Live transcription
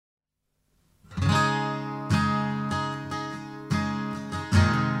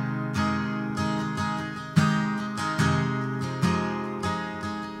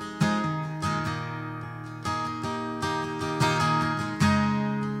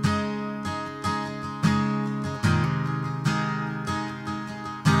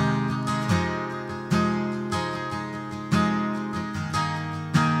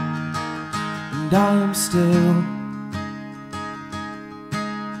and I'm still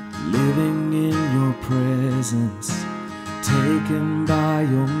living in your presence, taken by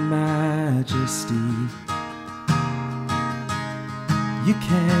your majesty. You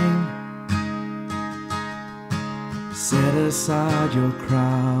came, set aside your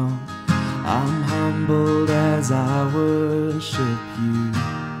crown. I'm humbled as I worship you.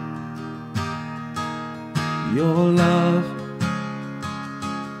 Your love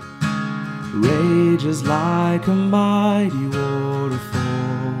rages like a mighty waterfall.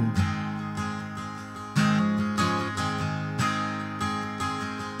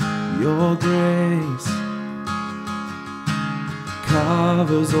 Your grace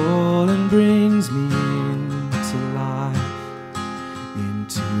covers all and brings me into life,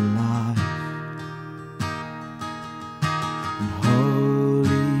 into life. And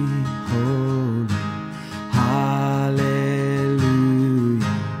holy, holy, hallelujah,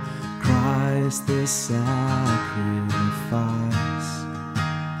 Christ the sacrifice.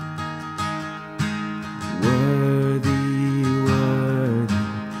 Worthy, worthy,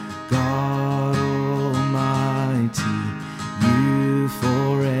 God Almighty, you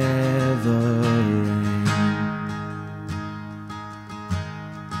forever reign.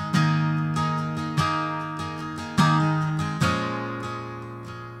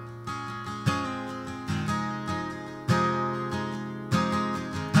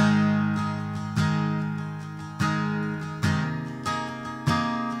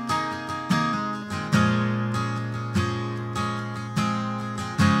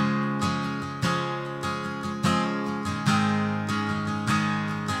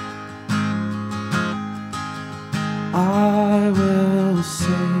 I will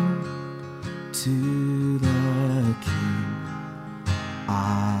sing to the King.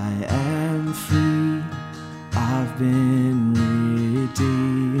 I am free, I've been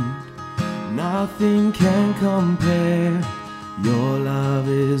redeemed. Nothing can compare, your love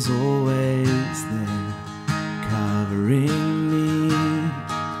is always there, covering me.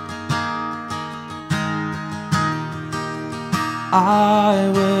 I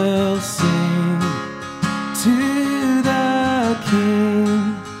will sing to the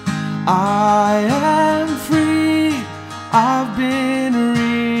King. I am free, I've been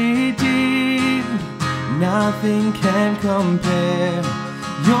redeemed. Nothing can compare,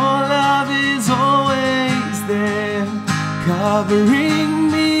 your love is always there,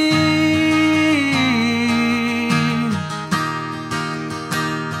 covering me.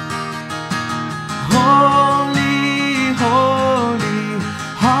 Holy, holy,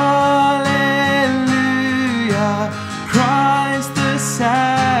 hallelujah, Christ the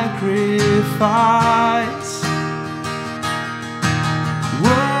sacrifice.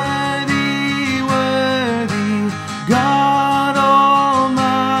 Worthy, worthy, God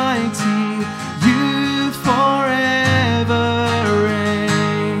Almighty, you forever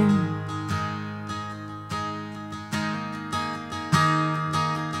reign.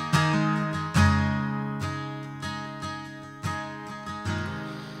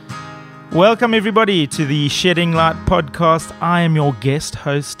 Welcome everybody to the Shedding Light podcast. I am your guest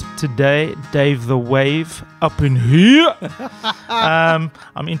host today, Dave the Wave, up in here. I'm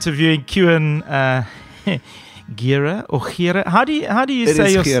interviewing Cuan Gira or Gira. How do you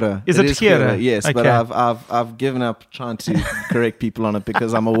say your? Gira. Is it Gira? Yes, okay. but I've given up trying to correct people on it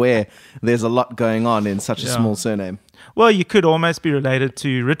because I'm aware there's a lot going on in such a small surname. Well, you could almost be related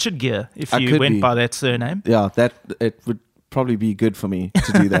to Richard Gere if you went by that surname. Yeah, that it would probably be good for me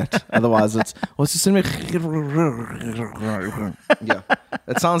to do that. Otherwise, it's what's the surname? Yeah,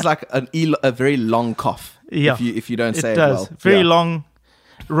 it sounds like a very long cough. Yeah, if you don't say it does. well. Very long,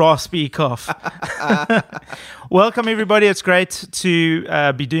 raspy cough. Welcome everybody. It's great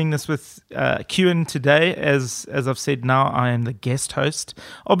to be doing this with Cuan today. As I've said, now I am the guest host.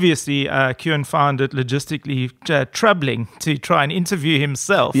 Obviously, Cuan found it logistically troubling to try and interview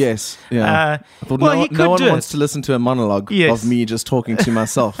himself. Yes, yeah. Well, no one wants to listen to a monologue of me just talking to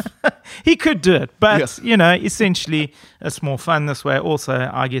myself. He could do it, but essentially it's more fun this way. Also,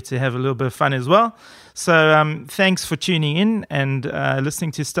 I get to have a little bit of fun as well. So thanks for tuning in and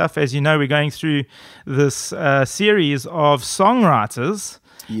listening to stuff. As you know, we're going through this series of songwriters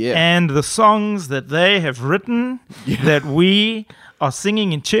and the songs that they have written that we are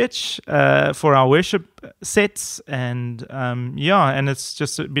singing in church for our worship sets. And and it's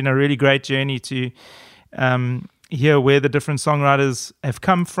just been a really great journey to hear where the different songwriters have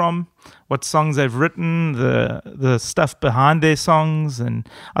come from, what songs they've written, the stuff behind their songs. And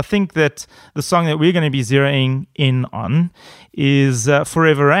I think that the song that we're going to be zeroing in on is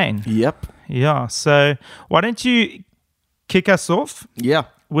Forever Rain. Yep. Yeah. So why don't you kick us off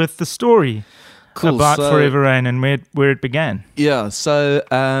with the story? Cool. about So- Forever Rain and where it began. Yeah, so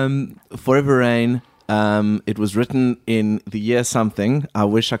Forever Rain, it was written in the year something. I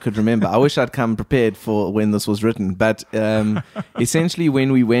wish I could remember. I wish I'd come prepared for when this was written. But essentially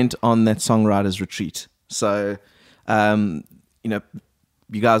when we went on that songwriters retreat. So,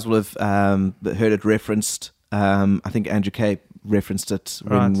 you guys will have heard it referenced. I think Andrew K referenced it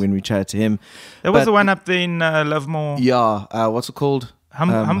when we chatted to him. There was the one up there in Lovemore. Yeah, what's it called?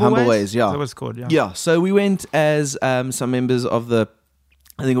 Humble Ways? Yeah. That was called, yeah. Yeah, so we went as some members of I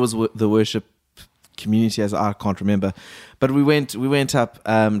think it was the worship community, as I can't remember, but we went up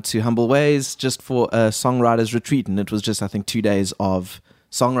to Humble Ways just for a songwriters retreat, and it was just, I think, 2 days of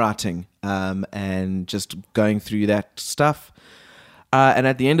songwriting and just going through that stuff. And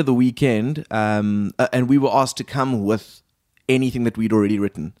at the end of the weekend, and we were asked to come with anything that we'd already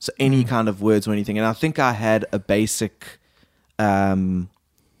written, so any kind of words or anything. And I think I had a basic, kind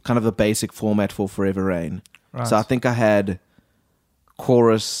of a basic format for Forever Rain. Right. So I think I had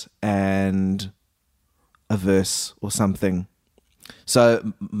chorus and a verse or something.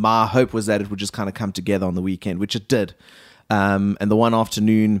 So my hope was that it would just kind of come together on the weekend, which it did. And the one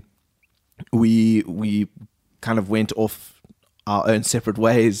afternoon, we kind of went off our own separate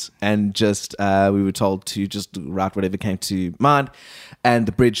ways, and just we were told to just write whatever came to mind. And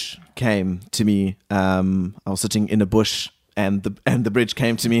the bridge came to me. I was sitting in a bush, and the bridge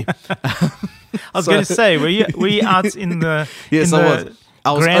came to me. I was going to say, were you out in the Yes, in I the was.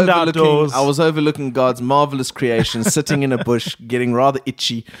 I was grand outdoors? I was overlooking God's marvelous creation, sitting in a bush, getting rather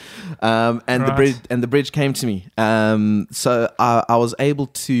itchy, and the bridge came to me. So I was able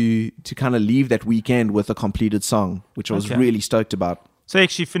to kind of leave that weekend with a completed song, which I was really stoked about. So you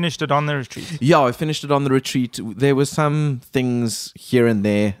actually finished it on the retreat? Yeah, I finished it on the retreat. There were some things here and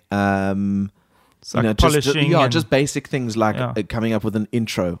there. It's like polishing. Just basic things like coming up with an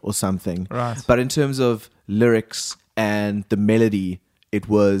intro or something. Right. But in terms of lyrics and the melody, it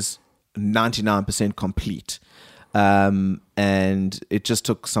was 99% complete. And it just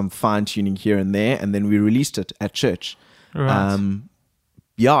took some fine tuning here and there, and then we released it at church. Right. And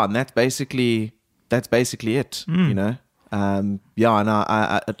that's basically it, you know? And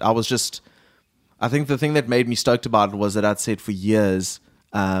I was just, I think the thing that made me stoked about it was that I'd said for years,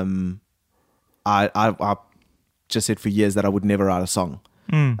 I just said for years that I would never write a song.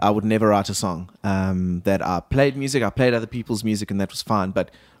 I would never write a song. That I played music, I played other people's music, and that was fine. But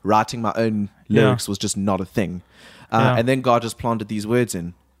writing my own lyrics was just not a thing. And then God just planted these words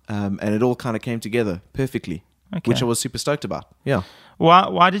in, and it all kind of came together perfectly, which I was super stoked about. Yeah.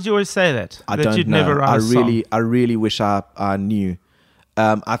 Why did you always say that? I that don't you'd know. never write a song? I really wish I knew.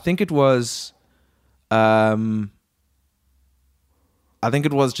 I think it was. I think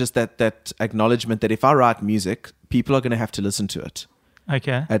it was just that acknowledgement that if I write music, people are going to have to listen to it.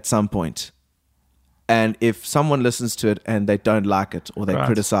 Okay. At some point. And if someone listens to it and they don't like it or they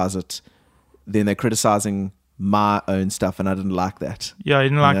criticize it, then they're criticizing my own stuff, and I didn't like that. Yeah, I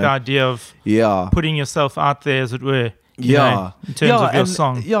didn't like the idea of putting yourself out there, as it were, in terms of your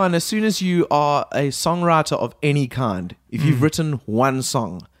song. Yeah, and as soon as you are a songwriter of any kind, if you've written one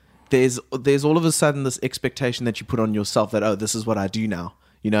song, there's all of a sudden this expectation that you put on yourself that, this is what I do now.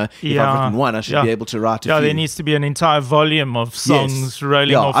 You know, if I've written one, I should be able to write a few. There needs to be an entire volume of songs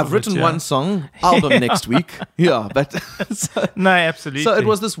rolling off. I've written one song, album next week. Yeah, but no, absolutely. So it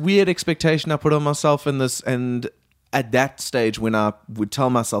was this weird expectation I put on myself, and at that stage when I would tell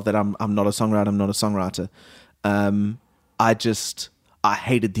myself that I'm not a songwriter, I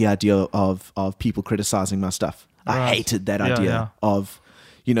hated the idea of people criticizing my stuff. I hated that idea of,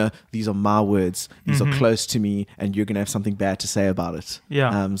 you know, these are my words. These are close to me, and you're going to have something bad to say about it. Yeah.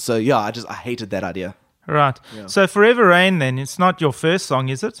 I hated that idea. Right. Yeah. So Forever Rain, then, it's not your first song,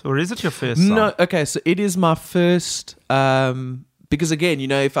 is it? Or is it your first song? No. Okay. So it is my first, because again, you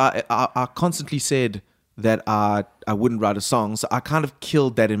know, if I constantly said that I wouldn't write a song, so I kind of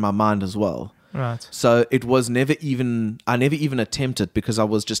killed that in my mind as well. Right. So it was I never even attempted, because I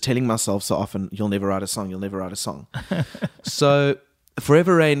was just telling myself so often, you'll never write a song. So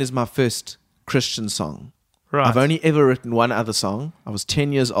Forever Rain is my first Christian song. Right. I've only ever written one other song. I was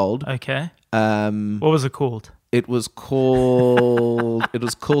 10 years old. Okay. What was it called? It was called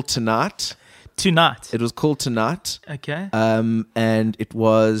Tonight. Tonight. It was called Tonight. Okay. And it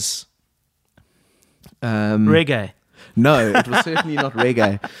was reggae. No, it was certainly not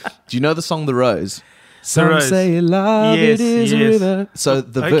reggae. Do you know the song The Rose? Some Rose. Say love Yes, it is yes. a river. So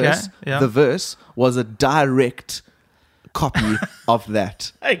the verse was a direct copy of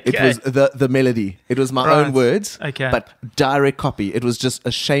that. Okay. It was the melody. It was my own words, but direct copy. It was just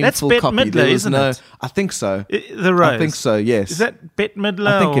a shameful That's Bette copy. Midler, There was isn't it? I think so. The Rose. I think so. Yes. Is that Bette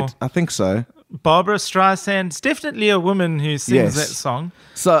Midler? I think so. Barbara Streisand. It's definitely a woman who sings Yes. that song.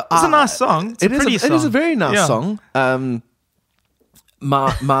 So It's a nice song. It's a pretty song. It is a very nice Yeah. song.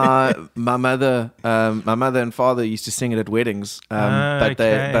 My mother and father used to sing it at weddings. But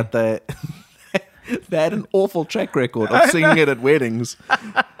they they had an awful track record of singing it at weddings.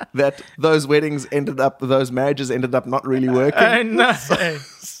 That those marriages ended up not really working. Oh, no.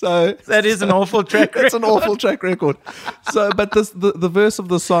 So That is an awful track record. it's an awful track record. So, but the verse of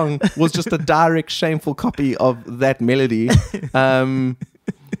the song was just a direct, shameful copy of that melody.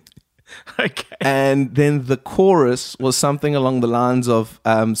 Okay. And then the chorus was something along the lines of,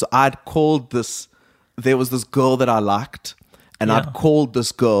 so I'd called this, there was this girl that I liked, and Yeah. I'd called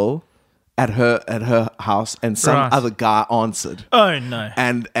this girl at her house, and some Right. other guy answered. Oh, no.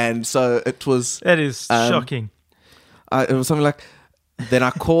 And so it was, That is shocking. it was something like, then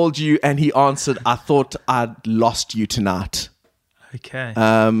I called you and he answered, I thought I'd lost you tonight. Okay.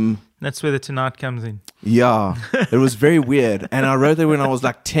 Um, That's where the tonight comes in. Yeah, it was very weird. And I wrote that when I was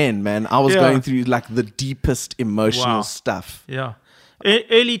like 10, man. I was Yeah. going through like the deepest emotional Wow. stuff. Yeah.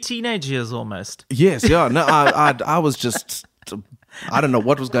 Early teenage years almost. Yes, yeah. No, I was just, I don't know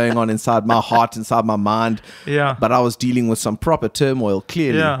what was going on inside my heart, inside my mind. Yeah. But I was dealing with some proper turmoil,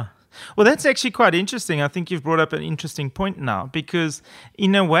 clearly. Yeah. Well, that's actually quite interesting. I think you've brought up an interesting point now, because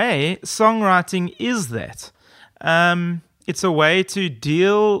in a way, songwriting is that. It's a way to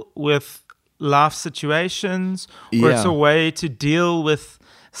deal with life situations, or it's Yeah. a way to deal with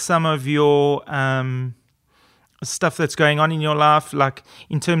some of your stuff that's going on in your life. Like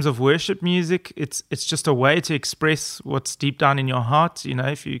in terms of worship music, it's just a way to express what's deep down in your heart. You know,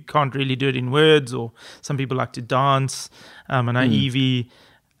 if you can't really do it in words, or some people like to dance. I know Evie.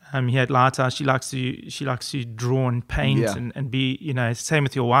 Here at Lighthouse, she likes to draw and paint Yeah. and be, you know, same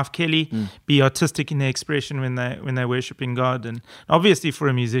with your wife Kelly, be artistic in their expression when they're worshiping God. And obviously for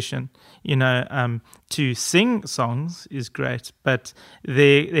a musician, you know, to sing songs is great, but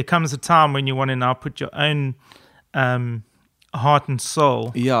there comes a time when you want to now put your own heart and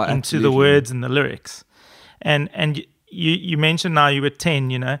soul Yeah, into absolutely. the words and the lyrics. And you mentioned now you were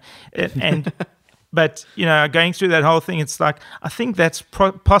 10, you know, and but, you know, going through that whole thing, it's like, I think that's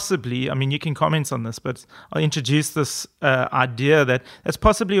possibly, I mean, you can comment on this, but I'll introduce this idea that that's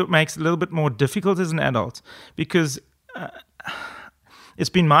possibly what makes it a little bit more difficult as an adult, because it's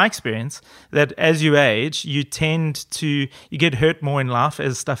been my experience that as you age, you get hurt more in life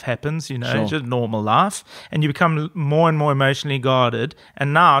as stuff happens, you know, Sure. just normal life, and you become more and more emotionally guarded.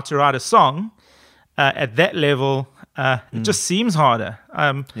 And now to write a song at that level, it just seems harder.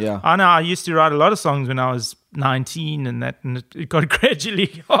 Yeah. I know I used to write a lot of songs when I was 19, and it got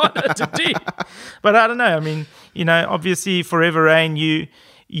gradually harder to do. But I don't know. I mean, you know, obviously, Forever Rain,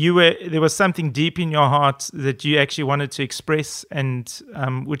 there was something deep in your heart that you actually wanted to express, and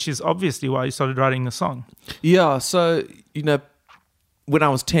which is obviously why you started writing the song. Yeah, so, you know, when I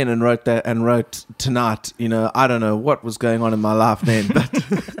was 10 and wrote Tonight, you know, I don't know what was going on in my life then,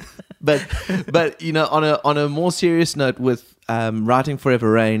 but you know, on a more serious note, with writing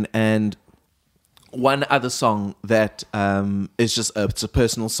Forever Rain and one other song that is just it's a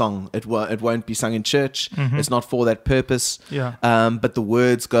personal song. It won't be sung in church. It's not for that purpose. Yeah. But the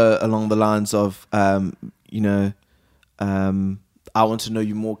words go along the lines of, you know, I want to know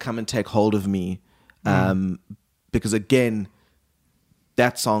you more. Come and take hold of me, because again,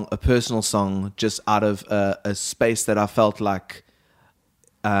 that song, a personal song, just out of a space that I felt like.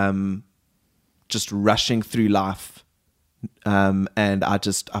 Just rushing through life, and I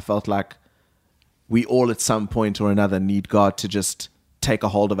felt like we all at some point or another need God to just take a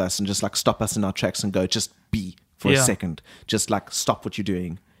hold of us and just like stop us in our tracks and go, just be for a second, just like stop what you're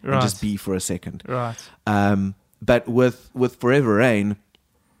doing and just be for a second. Right. But with Forever Rain,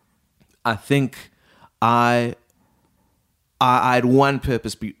 I think I had one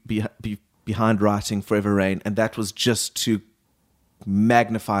purpose behind writing Forever Rain, and that was just to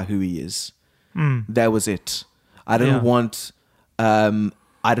magnify who he is. That was it. I didn't want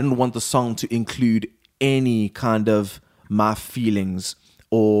the song to include any kind of my feelings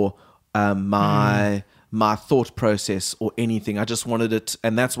or my thought process or anything. I just wanted it,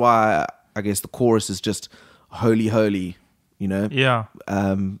 and that's why I guess the chorus is just holy, holy. You know. Yeah.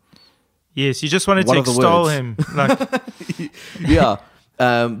 Yes, you just wanted to extol him, like. Yeah.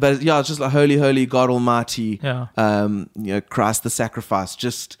 But yeah, it's just like holy, holy God Almighty. Yeah. You know, Christ the sacrifice.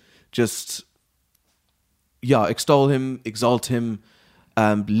 Just extol him, exalt him,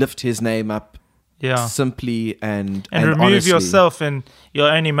 lift his name up. Yeah. Simply and remove honestly. yourself and your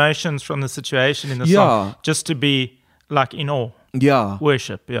own emotions from the situation in the song, just to be like in awe. Yeah.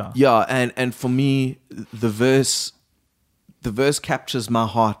 Worship. Yeah. Yeah, and for me, the verse the verse captures my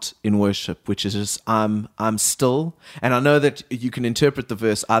heart in worship, which is just I'm still, and I know that you can interpret the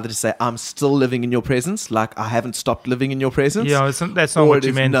verse either to say I'm still living in your presence, like I haven't stopped living in your presence. Yeah, that's not what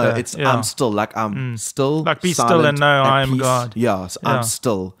you meant. No, there. it's I'm still, like I'm still like be silent, still and know I am peace. God. Yeah, so I'm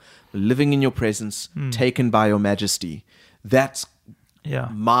still living in your presence, taken by your majesty. That's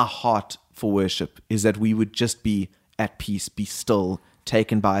my heart for worship, is that we would just be at peace, be still,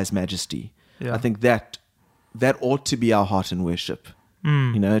 taken by his majesty. I think that ought to be our heart in worship,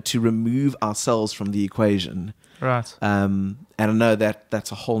 to remove ourselves from the equation. Right. And I know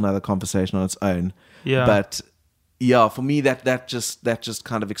that's a whole nother conversation on its own. Yeah. But for me, that just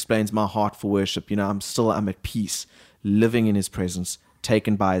kind of explains my heart for worship. I'm at peace, living in his presence,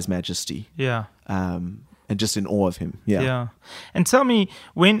 taken by his majesty. Yeah. And just in awe of him. Yeah. Yeah. And tell me,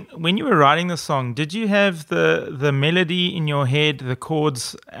 when you were writing the song, did you have the melody in your head, the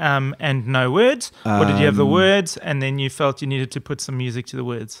chords, and no words? Or did you have the words and then you felt you needed to put some music to the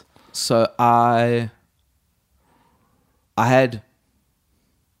words? So I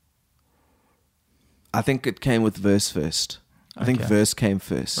think it came with verse first. I think verse came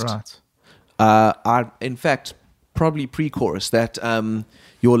first. Right. In fact, probably pre-chorus, that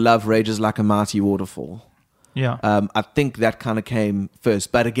your love rages like a mighty waterfall. Yeah. I think that kind of came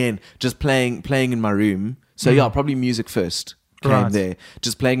first, but again, just playing in my room. So probably music first came there.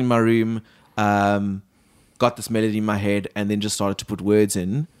 Just playing in my room, got this melody in my head, and then just started to put words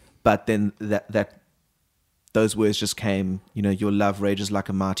in. But then those words just came. Your love rages like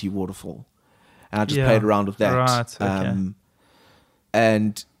a mighty waterfall, and I just played around with that. Right. Okay.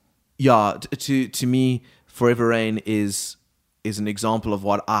 And to me, Forever Rain is an example of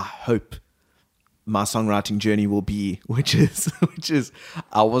what I hope my songwriting journey will be, which is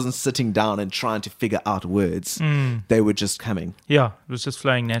I wasn't sitting down and trying to figure out words. They were just coming. Yeah, it was just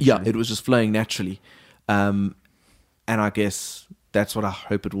flowing naturally. Yeah, it was just flowing naturally. And I guess that's what I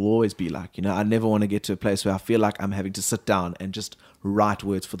hope it will always be like. I never want to get to a place where I feel like I'm having to sit down and just write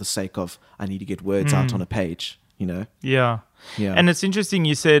words for the sake of I need to get words out on a page, Yeah. And it's interesting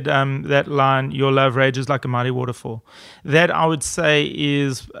you said that line, your love rages like a mighty waterfall. That I would say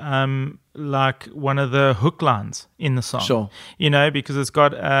is like one of the hook lines in the song. Sure. Because it's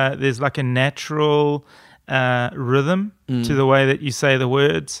got, there's like a natural rhythm to the way that you say the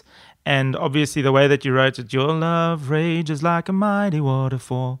words. And obviously the way that you wrote it, your love rages like a mighty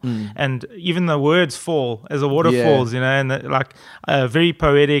waterfall. And even the words fall as a water falls, and like a very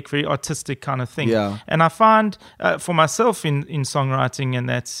poetic, very artistic kind of thing. Yeah. And I find for myself in songwriting, and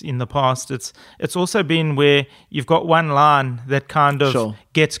that's in the past, it's also been where you've got one line that kind of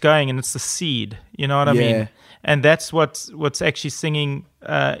gets going and it's the seed, you know what I mean? And that's what's actually singing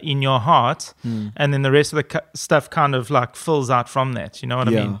in your heart. And then the rest of the stuff kind of like fills out from that, you know what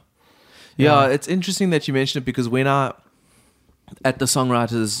I mean? Yeah, it's interesting that you mentioned it, because when at the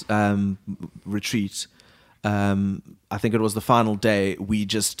songwriters retreat, I think it was the final day, we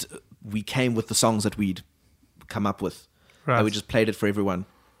came with the songs that we'd come up with. Right. And we just played it for everyone.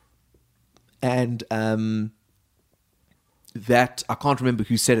 And that, I can't remember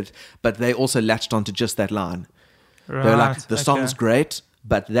who said it, but they also latched onto just that line. Right. They were like, the song's great,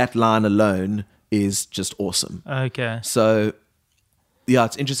 but that line alone is just awesome. Okay. So yeah,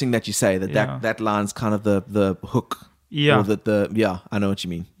 it's interesting that you say that line's kind of the hook. Yeah. Or I know what you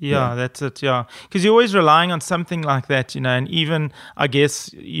mean. Yeah, that's it. Yeah. Because you're always relying on something like that, and even, I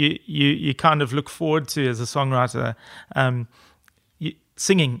guess, you kind of look forward to, as a songwriter,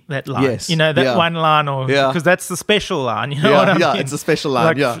 singing that line. Yes. That one line, or because that's the special line. You know what I mean? Yeah, it's a special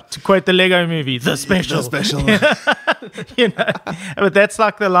line. To quote the Lego movie, the special. The special. But that's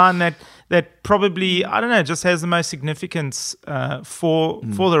like the line that probably, I don't know, just has the most significance for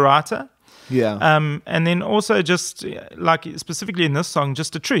the writer. Yeah. And then also just like specifically in this song,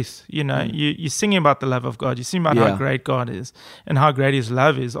 just the truth. You're singing about the love of God. You're singing about how great God is and how great His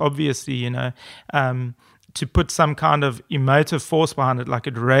love is. Obviously, to put some kind of emotive force behind it, like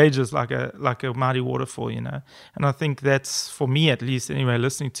it rages like a mighty waterfall. And I think that's, for me at least, anyway,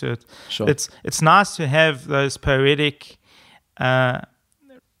 listening to it. Sure. It's nice to have those poetic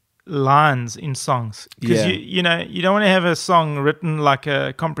lines in songs, because you don't want to have a song written like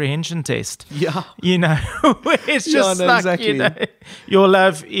a comprehension test. Where it's just exactly. Your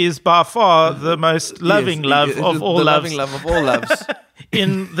love is by far the most loving love of all loves. The loving love of all loves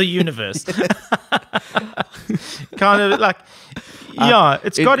in the universe. Kind of like,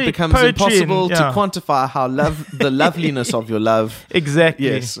 it's got to be becomes poetry impossible to quantify how the loveliness of your love. Exactly.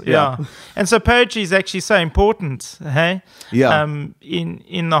 Yes. And so poetry is actually so important, hey? Yeah.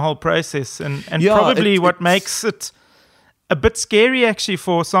 In the whole process, and probably what makes it a bit scary actually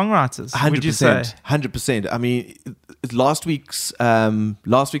for songwriters. 100%. Would you say? 100%. I mean, last week's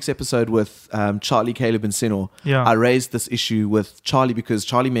episode with Charlie, Caleb, and Senor, Yeah. I raised this issue with Charlie because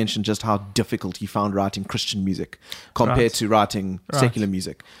Charlie mentioned just how difficult he found writing Christian music compared to writing secular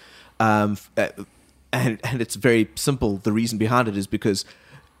music. And it's very simple. The reason behind it is because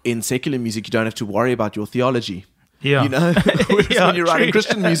in secular music, you don't have to worry about your theology. Yeah. You know, whereas when you're writing true.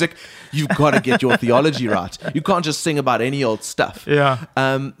 Christian music, you've got to get your theology right. You can't just sing about any old stuff. Yeah.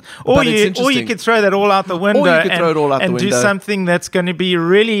 Or Or you could throw that all out the window and do something that's going to be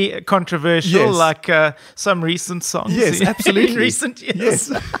really controversial, Yes. like some recent songs. Yes, absolutely. In recent years.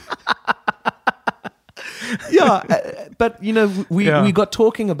 Yes. Yeah, but you know, we got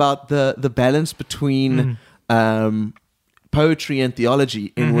talking about the balance between poetry and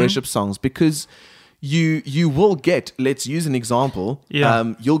theology in worship songs, because you will get, let's use an example,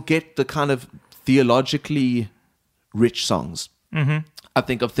 you'll get the kind of theologically rich songs. I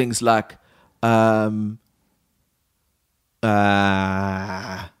think of things like why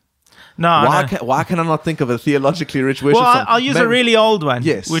can I not think of a theologically rich worship song? I'll use a really old one,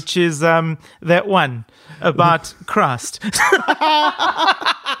 Yes. which is that one about Christ.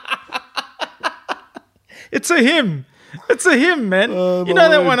 It's a hymn. It's a hymn, man. You know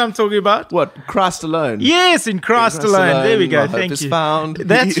that one I'm talking about? What? Christ alone. Yes, in Christ alone. There we go. My hope Thank is you. found.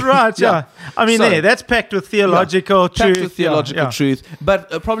 That's right. Yeah. I mean, So- that's packed with theological truth. Packed with theological truth,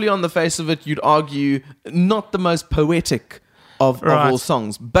 but probably on the face of it, you'd argue not the most poetic of all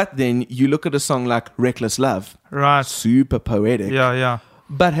songs. But then you look at a song like Reckless Love, Right. super poetic, Yeah.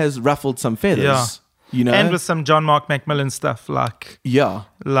 but has ruffled some feathers. Yeah. You know, And with some John Mark McMillan stuff like Your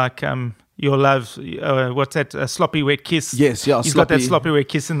Love, what's that? A Sloppy Wet Kiss. Yes, yeah. He's got that Sloppy Wet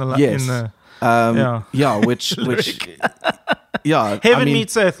Kiss in the Yes. Which Heaven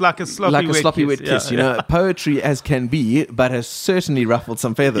meets earth like a sloppy wet kiss. You know, poetry as can be, but has certainly ruffled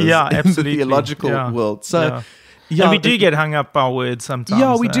some feathers Yeah, in absolutely. the theological world. So, and we do get hung up by words sometimes.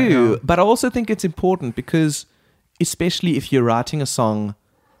 Yeah, we do. But I also think it's important because, especially if you're writing a song,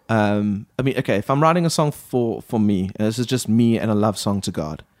 if I'm writing a song for me, and this is just me and a love song to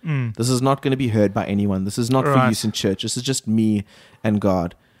God. This is not going to be heard by anyone. This is not for use in church. This is just me and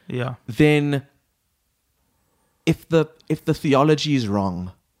God. Yeah. Then, if the theology is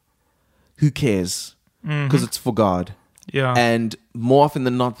wrong, who cares? Because it's for God. Yeah. And more often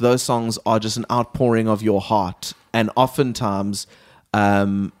than not, those songs are just an outpouring of your heart. And oftentimes,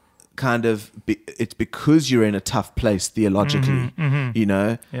 it's because you're in a tough place theologically, you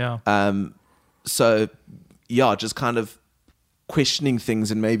know? Yeah. Just kind of questioning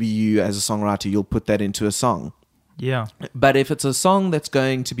things, and maybe you as a songwriter, you'll put that into a song. Yeah. But if it's a song that's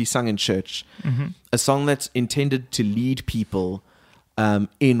going to be sung in church, a song that's intended to lead people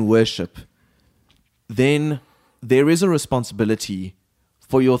in worship, then there is a responsibility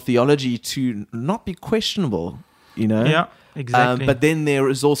for your theology to not be questionable, you know? Yeah, exactly. But then there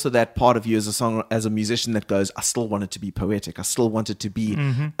is also that part of you as a musician that goes, I still want it to be poetic. I still want it to be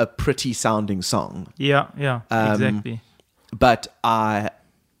a pretty sounding song. Yeah, exactly. But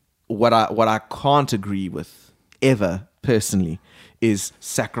what I can't agree with ever personally is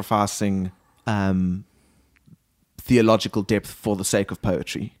sacrificing theological depth for the sake of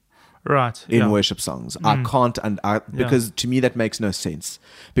poetry. Right. In worship songs. I can't, because to me that makes no sense.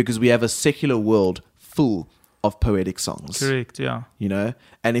 Because we have a secular world full of poetic songs. Correct, yeah. You know?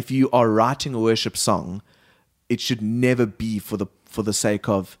 And if you are writing a worship song, it should never be for the sake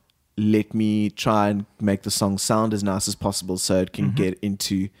of, let me try and make the song sound as nice as possible so it can get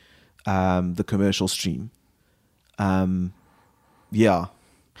into the commercial stream. Yeah,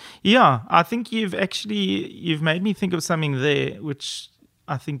 I think you've made me think of something there which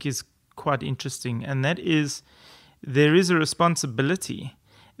I think is quite interesting, and that is there is a responsibility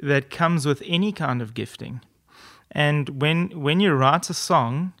that comes with any kind of gifting. And when you write a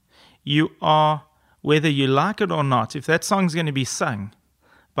song, you are, whether you like it or not, if that song's going to be sung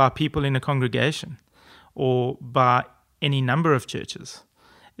by people in a congregation or by any number of churches,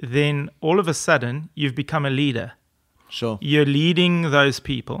 then all of a sudden you've become a leader. Sure. You're leading those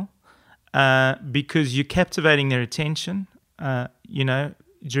people because you're captivating their attention,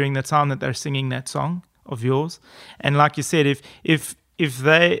 during the time that they're singing that song of yours. And like you said, if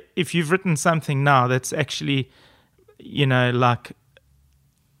you've written something now that's actually, like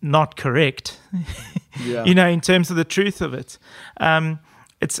not correct, in terms of the truth of it,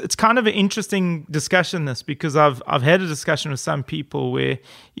 it's kind of an interesting discussion, this, because I've had a discussion with some people where,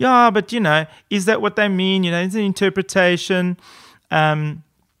 but is that what they mean? It's an interpretation.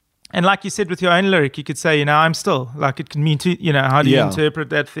 And like you said with your own lyric, you could say, I'm still, like, it can mean to, how do you interpret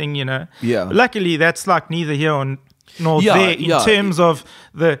that thing, Yeah. But luckily, that's like neither here nor there in terms of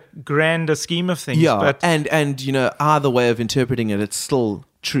the grander scheme of things. Yeah, but and either way of interpreting it, it's still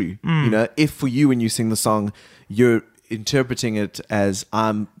true. If for you when you sing the song, you're interpreting it as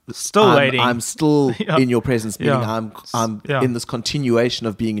I'm still waiting. I'm still in your presence, meaning I'm in this continuation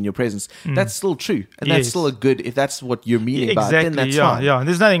of being in your presence. That's still true, and that's still a good. If that's what you're meaning by it, then that's fine. Yeah, and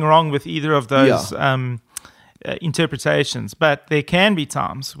there's nothing wrong with either of those interpretations. But there can be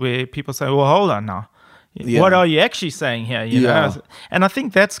times where people say, "Well, hold on now." What are you actually saying here? You know? And I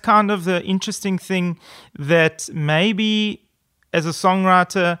think that's kind of the interesting thing, that maybe as a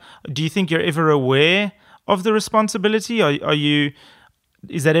songwriter, do you think you're ever aware of the responsibility?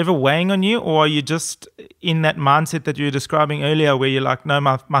 Is that ever weighing on you, or are you just in that mindset that you were describing earlier where you're like, no,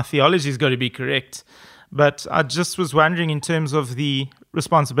 my theology's got to be correct? But I just was wondering in terms of the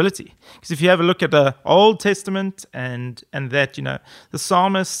responsibility, because if you have a look at the Old Testament and that, the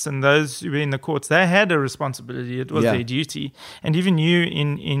psalmists and those who were in the courts, they had a responsibility. It was their duty. And even you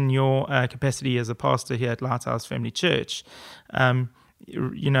in your capacity as a pastor here at Lighthouse Family Church, running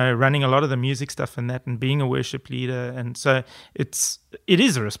a lot of the music stuff and that, and being a worship leader, and so it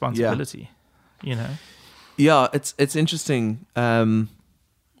is a responsibility. Yeah, it's interesting.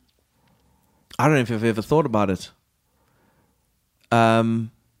 I don't know if I've ever thought about it.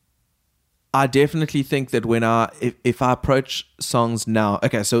 I definitely think that when if I approach songs now,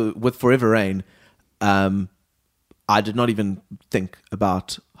 okay, so with Forever Rain, I did not even think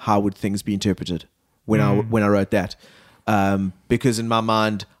about how would things be interpreted when I wrote that, because in my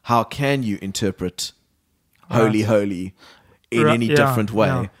mind, how can you interpret Holy, Holy in any different way?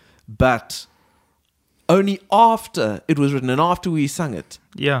 Yeah. But only after it was written and after we sung it,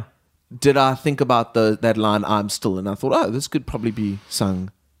 did I think about that line, I'm still, and I thought, oh, this could probably be sung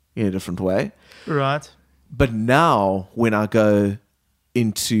in a different way. Right. But now when I go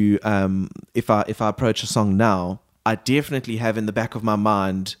into, if I approach a song now, I definitely have in the back of my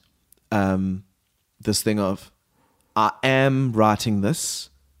mind this thing of, I am writing this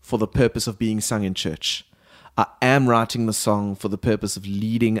for the purpose of being sung in church. I am writing the song for the purpose of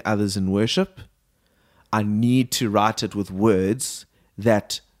leading others in worship. I need to write it with words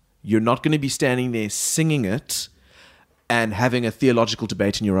that you're not going to be standing there singing it and having a theological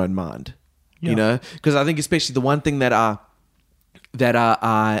debate in your own mind. Because I think especially the one thing that I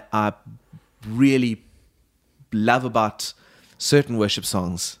really love about certain worship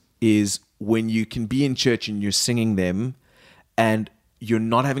songs is when you can be in church and you're singing them and you're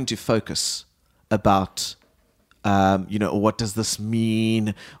not having to focus about what does this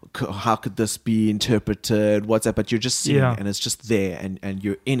mean? How could this be interpreted? What's that? But you're just singing and it's just there, and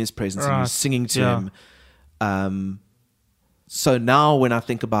you're in his presence and you're singing to him. So now when I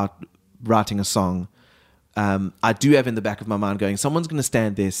think about writing a song, I do have in the back of my mind going, someone's going to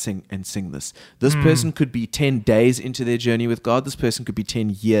stand there sing this. This person could be 10 days into their journey with God. This person could be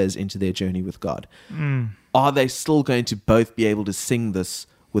 10 years into their journey with God. Are they still going to both be able to sing this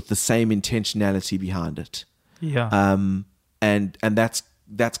with the same intentionality behind it? Yeah. And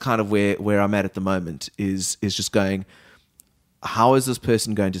that's kind of where I'm at the moment is just going, how is this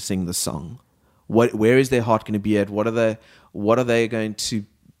person going to sing this song? Where is their heart going to be at? What are they going to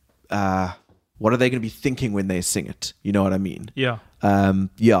be thinking when they sing it? You know what I mean? Yeah.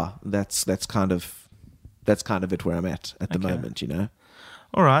 That's kind of it where I'm at the moment,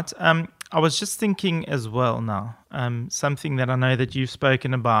 All right. I was just thinking as well now, something that I know that you've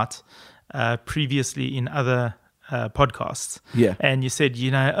spoken about previously in other podcasts. Yeah. And you said,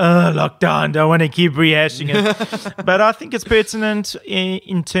 lockdown, don't want to keep rehashing it. But I think it's pertinent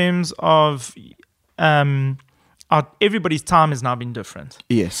in terms of everybody's time has now been different.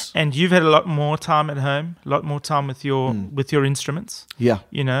 Yes. And you've had a lot more time at home, a lot more time with your instruments. Yeah.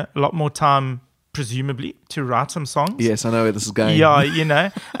 A lot more time presumably to write some songs. Yes, I know where this is going. Yeah,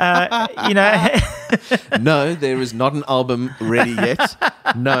 No, there is not an album ready yet.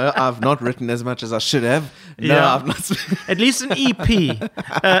 No, I've not written as much as I should have. No, I've not. At least an EP,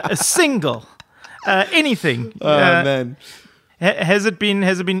 a single, anything. Oh man. Has it been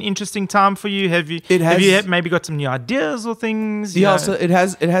an interesting time for you? Have you maybe got some new ideas or things? Yeah, so it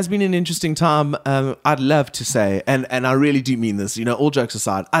has been an interesting time. I'd love to say, and I really do mean this, all jokes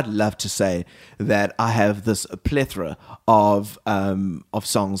aside, I'd love to say that I have this plethora of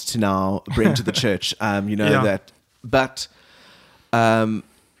songs to now bring to the church. But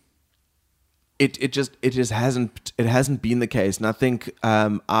it just hasn't been the case. And I think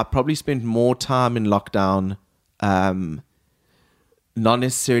I probably spent more time in lockdown not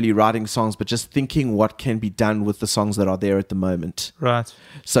necessarily writing songs, but just thinking what can be done with the songs that are there at the moment. Right.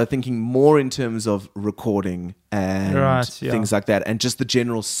 So thinking more in terms of recording and things like that, and just the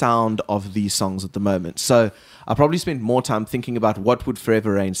general sound of these songs at the moment. So I probably spent more time thinking about what would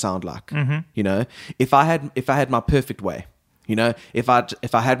Forever Rain sound like. Mm-hmm. You know, if I had my perfect way, you know, if I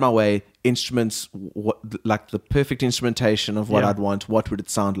had my way, instruments, like the perfect instrumentation of what I'd want, what would it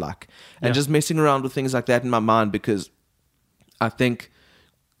sound like? And just messing around with things like that in my mind, because I think,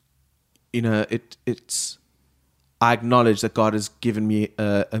 you know, I acknowledge that God has given me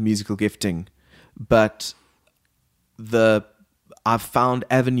a musical gifting, but I've found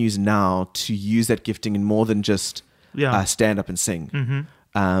avenues now to use that gifting in more than just stand up and sing,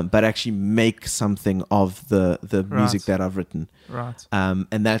 but actually make something of the music that I've written. Right.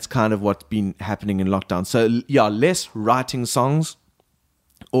 And that's kind of what's been happening in lockdown. So less writing songs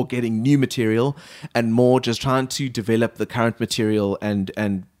or getting new material, and more just trying to develop the current material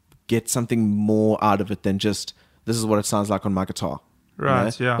and get something more out of it than just, this is what it sounds like on my guitar.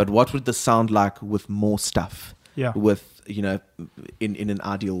 Right, you know? yeah. But what would this sound like with more stuff? Yeah. With, you know, in an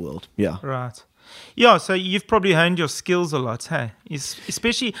ideal world. Yeah. Right. Yeah, so you've probably honed your skills a lot, hey?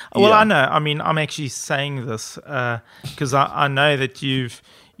 Especially, well, I know, I mean, I'm actually saying this because I know that you've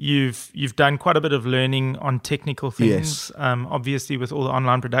done quite a bit of learning on technical things. Yes. Obviously, with all the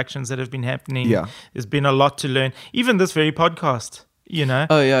online productions that have been happening, there's been a lot to learn. Even this very podcast, you know,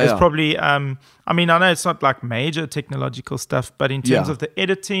 it's probably, I mean, I know it's not like major technological stuff, but in terms of the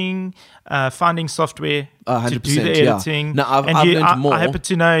editing, finding software to do the editing. No, I've learned more. I happen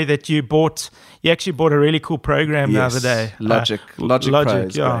to know that you actually bought a really cool program the other day. Logic Pro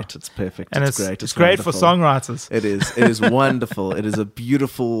is great. It's perfect. And it's great. It's great for songwriters. It is. It is wonderful. It is a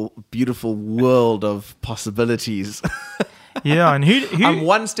beautiful, beautiful world of possibilities. Yeah, and who I'm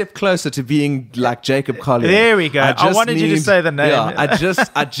one step closer to being like Jacob Collier. There we go. I wanted you to say the name. Yeah,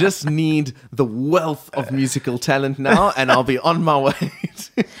 I just need the wealth of musical talent now, and I'll be on my way.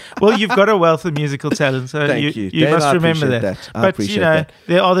 Well, you've got a wealth of musical talent, so Thank you. You Dave, must remember that. I But appreciate you know, that.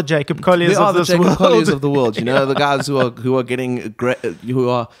 there are the Jacob Colliers There are of the this Jacob world. Colliers of the world. You know, the guys who are getting who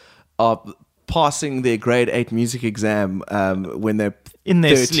are passing their grade 8 music exam when they're in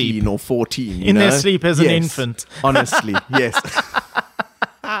their 13 sleep or 14. in their sleep as an infant. Honestly, yes.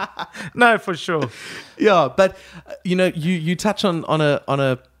 No, for sure. Yeah, but you know, you touch on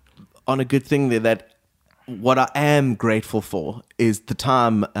a good thing there. That what I am grateful for is the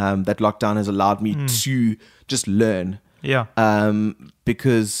time that lockdown has allowed me to just learn. Yeah.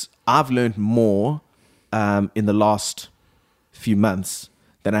 Because I've learned more in the last few months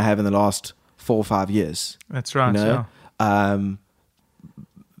than I have in the last 4 or 5 years. That's right. You know?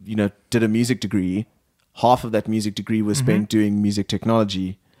 You know, did a music degree. Half of that music degree was spent doing music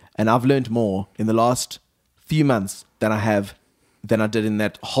technology, and I've learned more in the last few months than I did in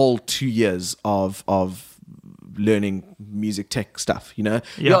that whole 2 years of learning music tech stuff. You know,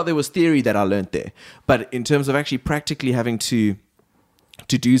 there was theory that I learned there, but in terms of actually practically having to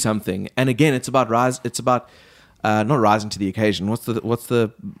do something, and again, it's about not rising to the occasion. What's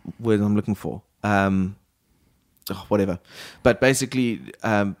the word I'm looking for? Whatever. But basically,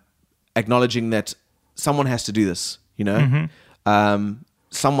 acknowledging that someone has to do this, you know?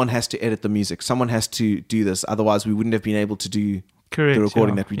 Someone has to edit the music. Someone has to do this. Otherwise, we wouldn't have been able to do the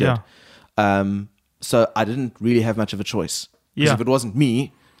recording that we did. So I didn't really have much of a choice. Because if it wasn't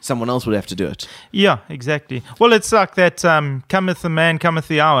me, someone else would have to do it. Yeah, exactly. Well, it's like that cometh the man, cometh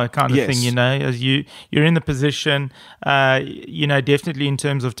the hour kind of thing, you know, as you're in the position, you know, definitely in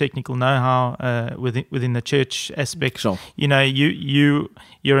terms of technical know-how within the church aspect. Sure. You know,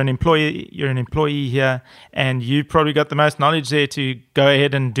 you're an employee here, and you probably got the most knowledge there to go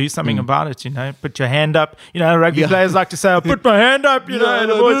ahead and do something about it, you know, put your hand up. You know, rugby players like to say, I'll put my hand up, you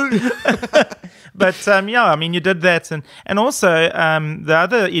know. But I mean, you did that, and also the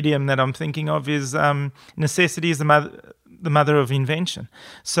other idiom that I'm thinking of is necessity is the mother of invention.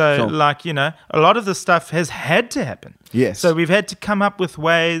 So, like, you know, a lot of the stuff has had to happen. Yes. So we've had to come up with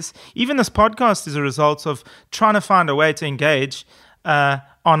ways. Even this podcast is a result of trying to find a way to engage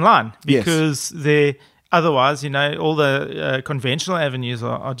online, because otherwise, you know, all the conventional avenues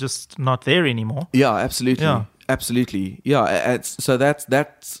are just not there anymore. Yeah, absolutely. Yeah. Absolutely. Yeah. So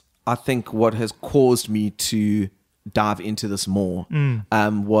that's I think what has caused me to dive into this more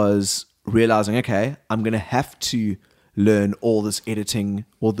was realizing, okay, I'm going to have to learn all this editing,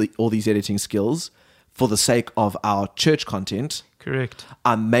 all these editing skills for the sake of our church content. Correct.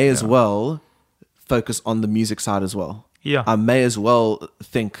 I may as well focus on the music side as well. Yeah. I may as well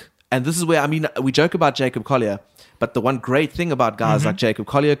think, and this is where, I mean, we joke about Jacob Collier, but the one great thing about guys like Jacob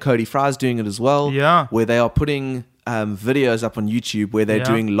Collier, Cody Fry's doing it as well, where they are putting videos up on YouTube where they're Yeah.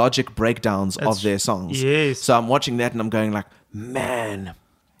 doing logic breakdowns of their songs. Yes. So I'm watching that and I'm going like, man,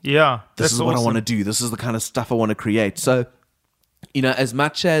 Yeah. this is what I want to do. This is the kind of stuff I want to create. So, as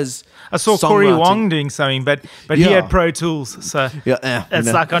much as I saw Corey songwriting- Wong doing something, but he Yeah. had Pro Tools, so Yeah,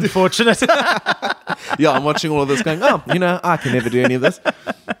 it's like unfortunate. yeah, I'm watching all of this going, I can never do any of this.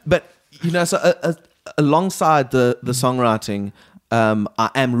 But, so alongside the songwriting, I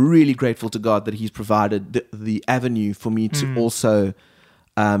am really grateful to God that he's provided the avenue for me to also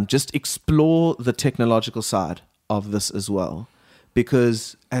just explore the technological side of this as well.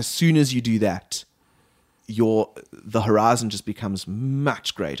 Because as soon as you do that, the horizon just becomes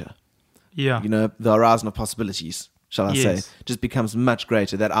much greater. Yeah. The horizon of possibilities, shall I say, Yes. just becomes much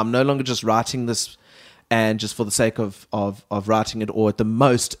greater. That I'm no longer just writing this and just for the sake of writing it, or at the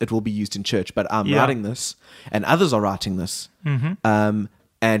most it will be used in church, but I'm writing this and others are writing this.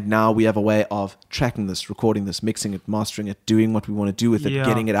 And now we have a way of tracking this, recording this, mixing it, mastering it, doing what we want to do with it,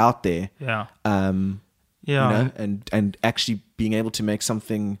 getting it out there. Yeah. And actually being able to make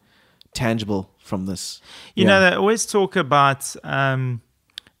something tangible from this. They always talk about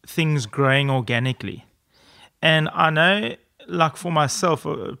things growing organically. And I know, like for myself,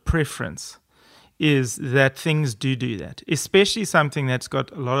 a preference is that things do that, especially something that's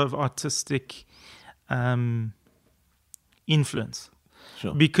got a lot of artistic influence.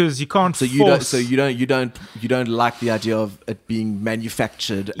 Sure. Because you can't So force... you don't like the idea of it being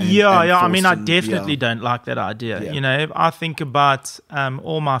manufactured. And, I and mean, I forced definitely don't like that idea. Yeah. If I think about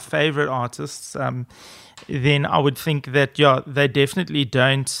all my favorite artists, then I would think that they definitely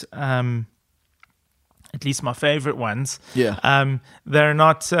don't. At least my favorite ones. Yeah. They're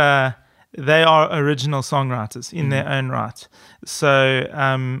not. They are original songwriters in their own right. So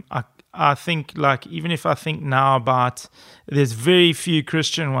I think, like, even if I think now about, there's very few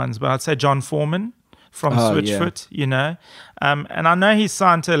Christian ones, but I'd say John Foreman from Switchfoot, and I know he's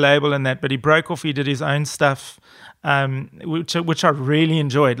signed to a label and that, but he broke off, he did his own stuff, which I really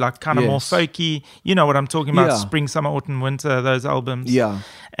enjoyed, like kind of more folky, you know what I'm talking about, spring, summer, autumn, winter, those albums. Yeah.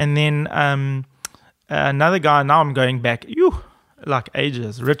 And then another guy, now I'm going back, like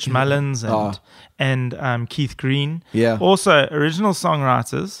ages, Rich Mullins and Keith Green. Yeah. Also original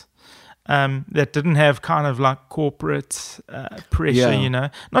songwriters that didn't have kind of like corporate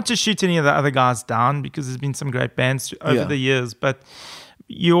pressure, Not to shoot any of the other guys down, because there's been some great bands over the years, but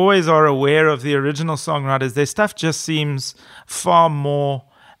you always are aware of the original songwriters. Their stuff just seems far more...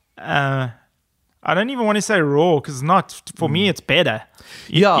 I don't even want to say raw, because for me it's better.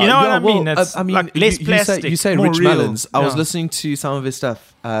 You know what I mean? It's like less plastic. You say more Rich real. Mullins. I was listening to some of his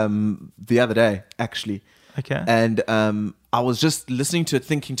stuff the other day, actually. Okay. And I was just listening to it,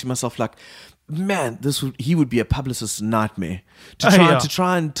 thinking to myself, like, man, he would be a publicist's nightmare to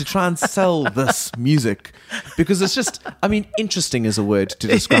try and sell this music, because it's just, I mean, interesting is a word to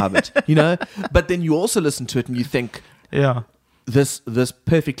describe it, But then you also listen to it and you think, This must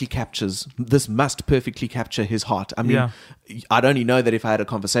perfectly capture his heart. I mean, I'd only know that if I had a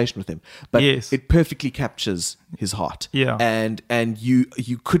conversation with him, but it perfectly captures his heart. Yeah. And you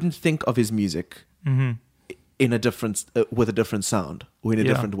couldn't think of his music in a different with a different sound or in a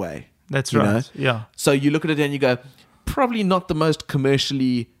different way. That's right. Yeah. So you look at it and you go, probably not the most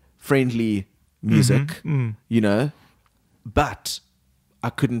commercially friendly music, but I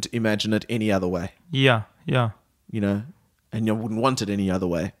couldn't imagine it any other way. Yeah. Yeah. And you wouldn't want it any other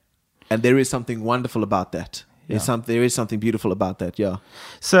way. And there is something wonderful about that. Yeah. There is something beautiful about that,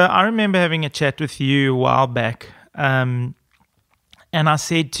 So I remember having a chat with you a while back, and I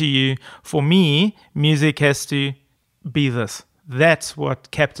said to you, for me, music has to be this. That's what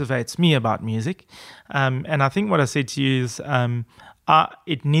captivates me about music. And I think what I said to you is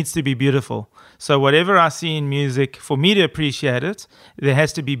it needs to be beautiful. So whatever I see in music, for me to appreciate it, there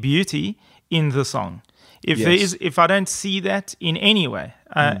has to be beauty in the song. If I don't see that in any way,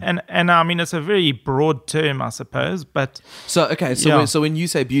 and I mean, it's a very broad term, I suppose, but... So when you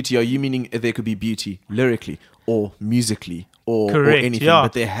say beauty, are you meaning there could be beauty lyrically or musically or anything? Yeah.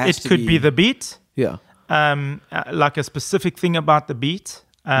 But there has to be... It could be the beat. Yeah. Like a specific thing about the beat.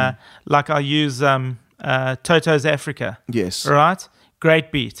 Like I use Toto's Africa. Yes. Right?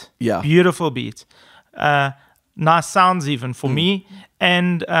 Great beat. Yeah. Beautiful beat. Nice sounds even for me,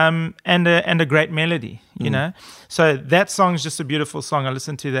 and a great melody, So that song's just a beautiful song. I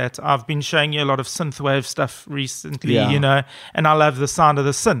listened to that. I've been showing you a lot of synthwave stuff recently, and I love the sound of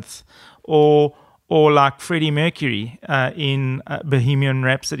the synth, or like Freddie Mercury in Bohemian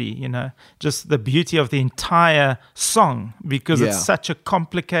Rhapsody, just the beauty of the entire song, because it's such a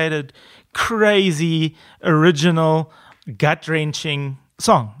complicated, crazy, original, gut-wrenching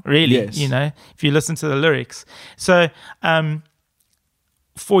song, really. Yes. You know, if you listen to the lyrics. So,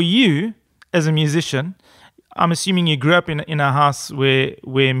 for you as a musician, I'm assuming you grew up in a house where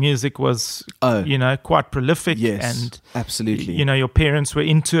music was, quite prolific. Yes, and absolutely. You know, your parents were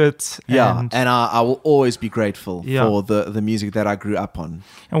into it. Yeah, and I will always be grateful for the music that I grew up on.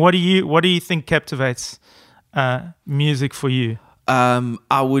 And what do you think captivates music for you?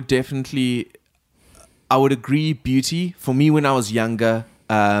 I would agree. Beauty for me when I was younger.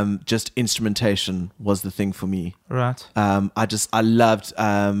 Just instrumentation was the thing for me. Right. I loved,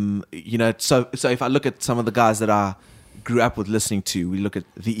 so if I look at some of the guys that I grew up with listening to, we look at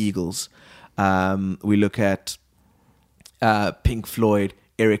the Eagles, we look at Pink Floyd,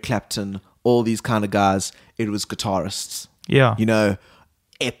 Eric Clapton, all these kind of guys. It was guitarists. Yeah. You know,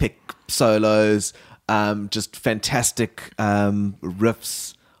 epic solos, just fantastic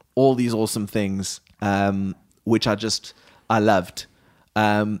riffs, all these awesome things, which I loved.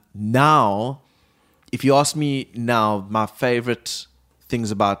 Now, if you ask me now, my favorite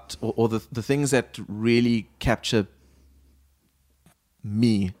things about, or the things that really capture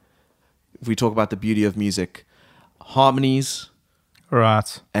me, if we talk about the beauty of music, harmonies,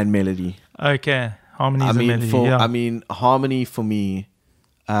 right, and melody. Okay, harmonies and melody. I mean, harmony for me,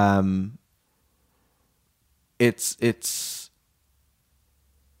 it's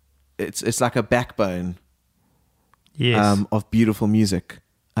like a backbone. Yes. Of beautiful music,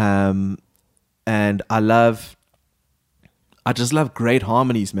 and I just love great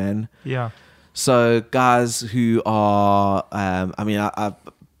harmonies, man. Yeah. So guys who are,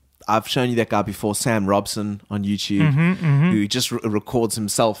 I've shown you that guy before, Sam Robson on YouTube, who just records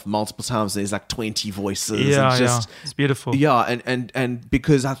himself multiple times. There's like 20 voices. Yeah, and it's beautiful. Yeah, and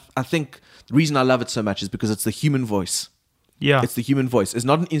because I think the reason I love it so much is because it's the human voice. Yeah. It's the human voice. It's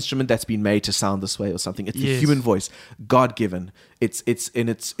not an instrument that's been made to sound this way or something. It's the human voice, God-given. It's in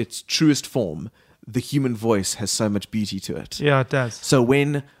its truest form. The human voice has so much beauty to it. Yeah, it does. So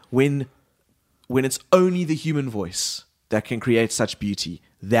when it's only the human voice that can create such beauty,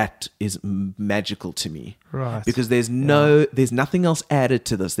 that is magical to me. Right. Because there's nothing else added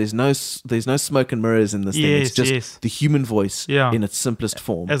to this. There's no smoke and mirrors in this thing. It's just the human voice in its simplest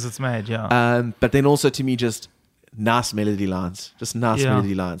form. As it's made, yeah. But then also to me, just nice melody lines.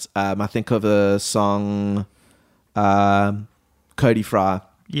 Melody lines. I think of a song, Cody Fry.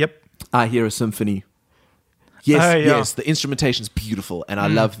 Yep. I Hear a Symphony. Yes, yeah. yes. The instrumentation's beautiful, and I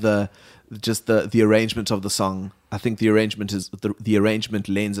love the arrangement of the song. I think the arrangement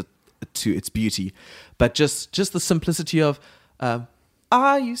lends it to its beauty, but just the simplicity of,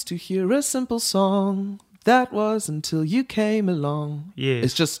 I used to hear a simple song that was until you came along. Yes.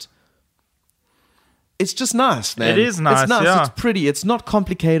 It's just nice, man. It is nice, It's nice. yeah. It's pretty. It's not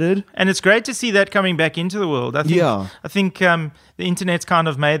complicated. And it's great to see that coming back into the world. I think the internet's kind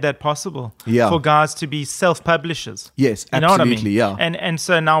of made that possible for guys to be self-publishers. Yes, you know absolutely, what I mean? yeah. And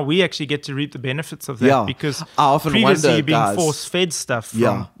so now we actually get to reap the benefits of that because I often previously wonder, you're being guys, force-fed stuff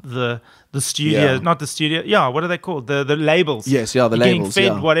from the studio, not the studio. Yeah, what are they called? The labels. Yes, the you're labels.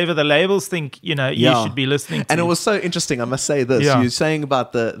 Getting fed whatever the labels think you should be listening to. And it was so interesting. I must say this: you're saying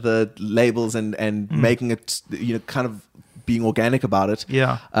about the labels and making it, kind of being organic about it.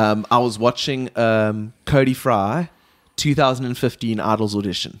 Yeah. I was watching Cody Fry, 2015 Idols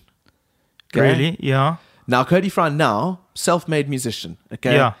audition. Okay? Really? Yeah. Now Cody Fry, self-made musician.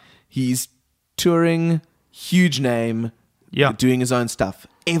 Okay. Yeah. He's touring, huge name. Yeah. Doing his own stuff.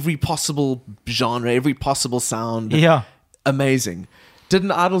 Every possible genre, every possible sound. Yeah. Amazing. Did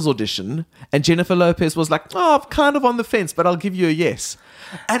an Idols audition, and Jennifer Lopez was like, I'm kind of on the fence, but I'll give you a yes.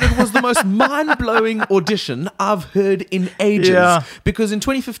 And it was the most mind-blowing audition I've heard in ages. Yeah. Because in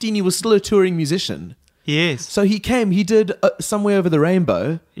 2015, he was still a touring musician. Yes. So he did Somewhere Over the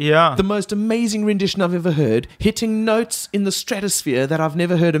Rainbow. Yeah. The most amazing rendition I've ever heard, hitting notes in the stratosphere that I've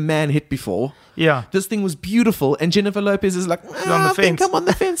never heard a man hit before. Yeah. This thing was beautiful, and Jennifer Lopez is like, I think I'm on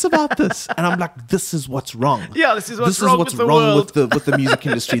the fence about this. And I'm like, this is what's wrong. Yeah, this is what's wrong with the world. with the music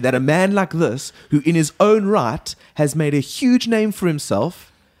industry, that a man like this, who in his own right has made a huge name for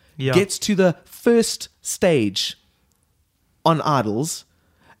himself, gets to the first stage on Idols,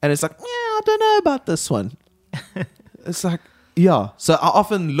 and it's like, I don't know about this one. It's like, So I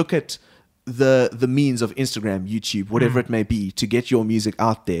often look at the means of Instagram, YouTube, whatever it may be, to get your music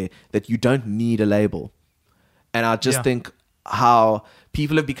out there, that you don't need a label. And I just think how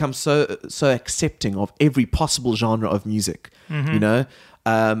people have become so accepting of every possible genre of music.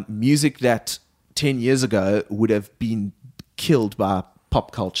 Music that 10 years ago would have been killed by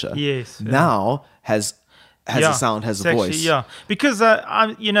pop culture. Yes. Now has has a sound, has a voice. Yeah, because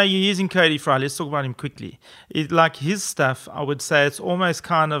you're using Cody Fry. Let's talk about him quickly. Like his stuff, I would say it's almost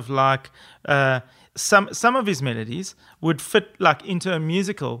kind of like some of his melodies would fit like into a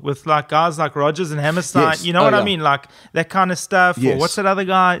musical with like guys like Rodgers and Hammerstein. Yes. You know what I mean? Like that kind of stuff. Yes. Or what's that other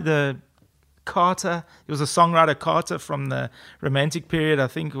guy? The Carter. He was a songwriter, Carter, from the Romantic period, I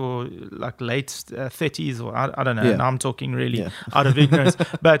think, or like late 30s, or I don't know. Yeah. Now I'm talking really out of ignorance.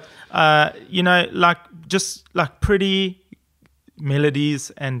 But, like just like pretty melodies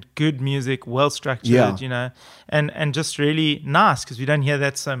and good music, well structured, and just really nice, because we don't hear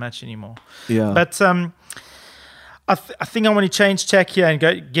that so much anymore. Yeah. But I think I want to change tack here and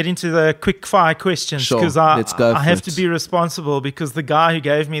get into the quick fire questions, because I have to be responsible, because the guy who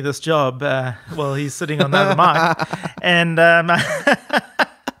gave me this job, he's sitting on the other mic, and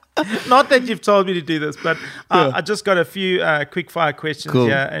not that you've told me to do this, but I just got a few quick fire questions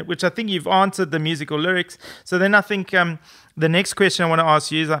here, which I think you've answered the musical lyrics. So then I think the next question I want to ask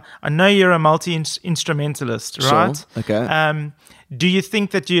you is, I know you're a multi-instrumentalist, right? Sure. Okay. Do you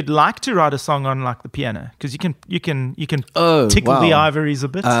think that you'd like to write a song on like the piano? Because you can tickle the ivories a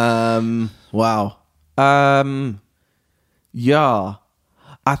bit. Wow. Yeah.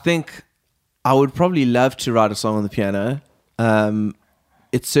 I think I would probably love to write a song on the piano.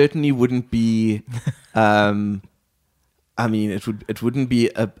 It certainly wouldn't be. It wouldn't be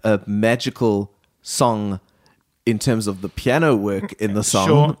a magical song in terms of the piano work in the song,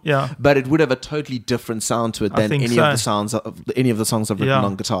 sure, yeah. But it would have a totally different sound to it than any of the songs I've written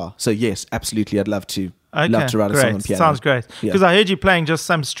on guitar. So yes, absolutely, I'd love to write a song on piano. Sounds great. Because I heard you playing just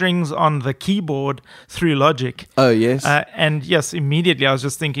some strings on the keyboard through Logic. Oh yes, and yes, immediately I was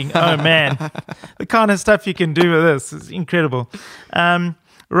just thinking, oh man, the kind of stuff you can do with this is incredible.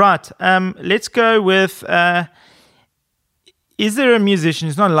 Right, let's go with. Is there a musician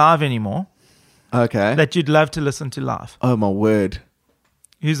who's not alive anymore? Okay. That you'd love to listen to live? Oh, my word.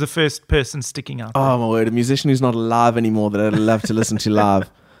 Who's the first person sticking out there? Oh, my word. A musician who's not alive anymore that I'd love to listen to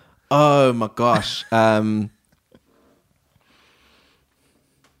live. Oh, my gosh. It's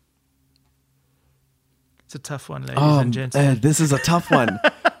a tough one, ladies and gentlemen. This is a tough one.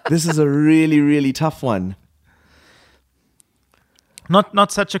 This is a really, really tough one.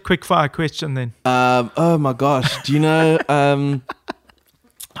 Not such a quick fire question then. Oh, my gosh. Do you know...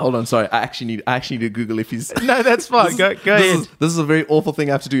 Hold on, sorry. I actually need to Google if he's... No, that's fine. Go ahead. This is a very awful thing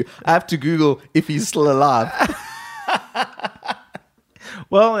I have to do. I have to Google if he's still alive.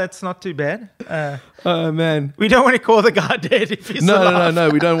 Well, that's not too bad. Oh, man. We don't want to call the guy dead if he's alive. No.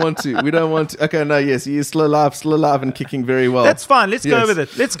 We don't want to. Okay, no, yes. He is still alive and kicking very well. That's fine. Let's go with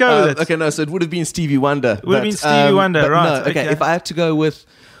it. Okay, no, so it would have been Stevie Wonder. It would have been Stevie Wonder, right. No, okay, if I had to go with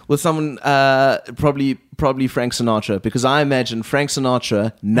someone, probably Frank Sinatra, because I imagine Frank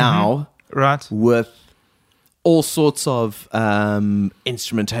Sinatra now, right, with all sorts of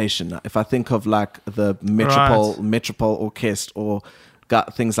instrumentation. If I think of like the Metropole Orchestra or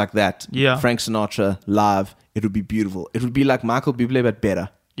things like that, Frank Sinatra live, it would be beautiful. It would be like Michael Bublé, but better.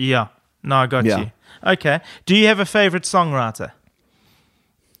 Yeah. No, I got you. Okay. Do you have a favorite songwriter?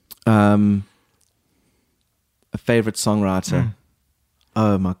 A favorite songwriter?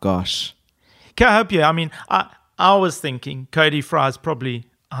 Oh my gosh. Can I help you? I mean, I was thinking Cody Fry is probably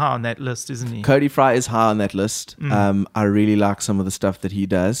high on that list, isn't he? Cody Fry is high on that list. I really like some of the stuff that he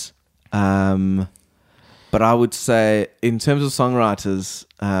does. But I would say, in terms of songwriters,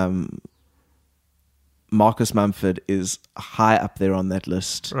 Marcus Mumford is high up there on that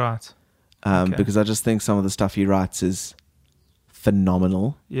list. Right. Because I just think some of the stuff he writes is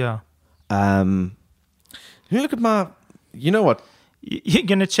phenomenal. Yeah. Look at my... You know what? You're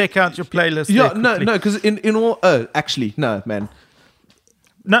going to check out your playlist. Yeah, no, because in all... Oh, actually, no, man.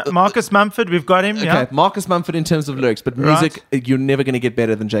 No, Marcus Mumford, we've got him. Okay, Marcus Mumford in terms of lyrics, but music, you're never going to get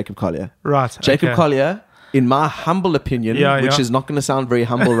better than Jacob Collier. Right. Jacob Collier, in my humble opinion, which is not going to sound very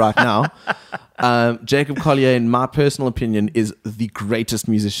humble right now, Jacob Collier, in my personal opinion, is the greatest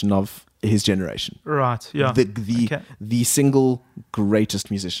musician of his generation. Right, yeah. The single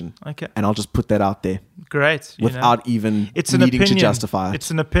greatest musician. Okay. And I'll just put that out there. Great. Without even needing to justify it.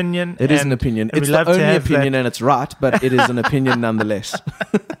 It's an opinion. It is an opinion. It's the only opinion and it's right, but it is an opinion nonetheless.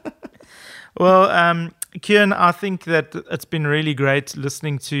 Well, Cuan, I think that it's been really great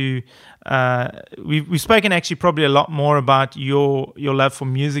listening to... We've spoken actually probably a lot more about your love for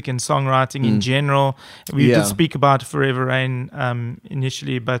music and songwriting in general. We did speak about Forever Rain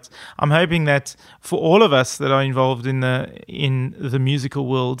initially, but I'm hoping that for all of us that are involved in the musical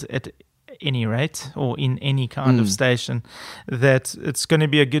world at any rate or in any kind of station, that it's going to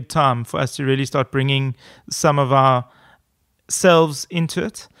be a good time for us to really start bringing some of our selves into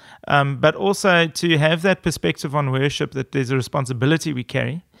it, but also to have that perspective on worship, that there's a responsibility we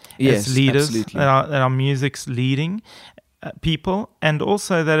carry as leaders, absolutely. that our music's leading people, and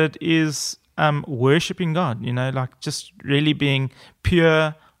also that it is worshiping God, like just really being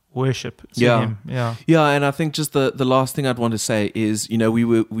pure worship to Him. Yeah, and I think just the last thing I'd want to say is,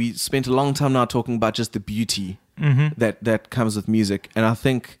 we spent a long time now talking about just the beauty that comes with music, and I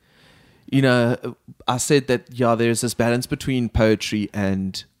think, I said that there's this balance between poetry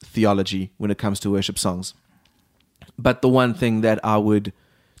and theology when it comes to worship songs, but the one thing that I would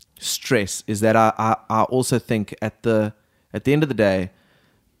stress is that I also think at the end of the day,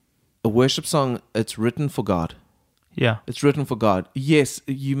 a worship song, it's written for God. Yeah. It's written for God. Yes,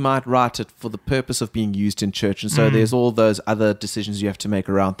 you might write it for the purpose of being used in church, and so there's all those other decisions you have to make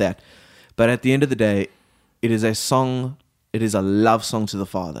around that. But at the end of the day, it is a song, it is a love song to the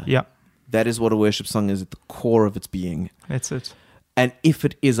Father. Yeah. That is what a worship song is at the core of its being. That's it. And if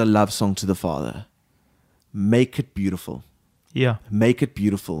it is a love song to the Father, make it beautiful. Yeah. Make it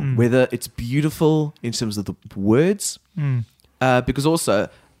beautiful. Whether it's beautiful in terms of the words, because also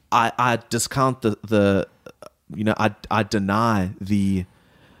I discount I deny the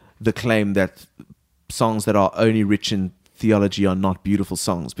claim that songs that are only rich in theology are not beautiful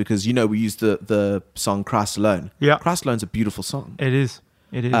songs, because we use the song Christ Alone. Yeah. Christ Alone's a beautiful song. It is.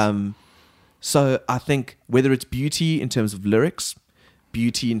 So I think whether it's beauty in terms of lyrics,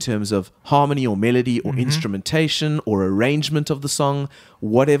 beauty in terms of harmony or melody or instrumentation or arrangement of the song,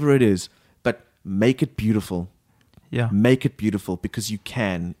 whatever it is, but make it beautiful. Yeah. Make it beautiful, because you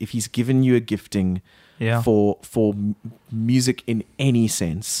can. If He's given you a gifting for music in any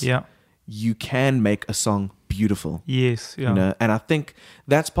sense, you can make a song beautiful. Yes. Yeah. And I think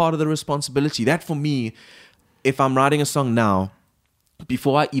that's part of the responsibility. That for me, if I'm writing a song now,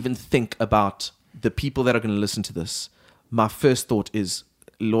 before I even think about the people that are going to listen to this, my first thought is,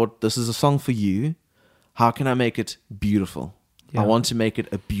 Lord, this is a song for you. How can I make it beautiful? I want to make it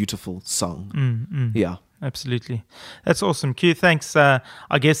a beautiful song. Yeah. Absolutely. That's awesome. Q, thanks. I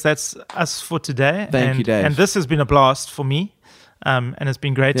guess that's us for today. Thank you, Dave. And this has been a blast for me. And it's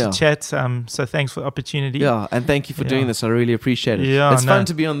been great to chat. So thanks for the opportunity. Yeah, and thank you for doing this. I really appreciate it. Yeah, it's fun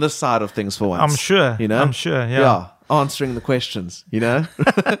to be on this side of things for once. I'm sure. I'm sure. Yeah. Answering the questions, And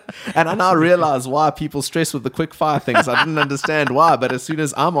I now realize why people stress with the quick fire things. I didn't understand why, but as soon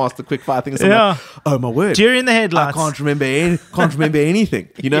as I'm asked the quick fire things, I'm like, oh my word, deer in the headlights. I can't remember anything.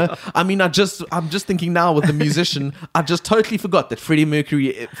 I mean, I'm just thinking now with the musician, I just totally forgot that Freddie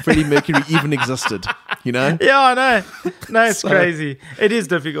Mercury even existed. Yeah, I know. No, it's crazy. It is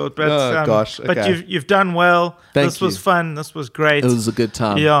difficult, but gosh, okay. But you've done well. This was fun. This was great. It was a good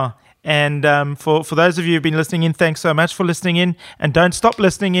time. Yeah. And for those of you who've been listening in, thanks so much for listening in, and don't stop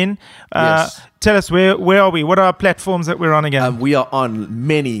listening in. Tell us, where are we? What are our platforms that we're on again? We are on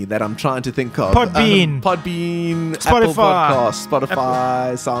many that I'm trying to think of. Podbean, Spotify, Apple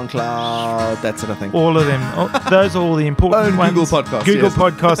Podcasts, SoundCloud, that sort of thing. All of them. Those are all the important ones. Google Podcasts. Google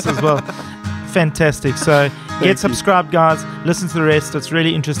Podcasts as well. Fantastic. So get subscribed, guys. Listen to the rest. It's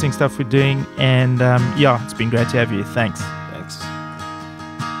really interesting stuff we're doing. And it's been great to have you. Thanks.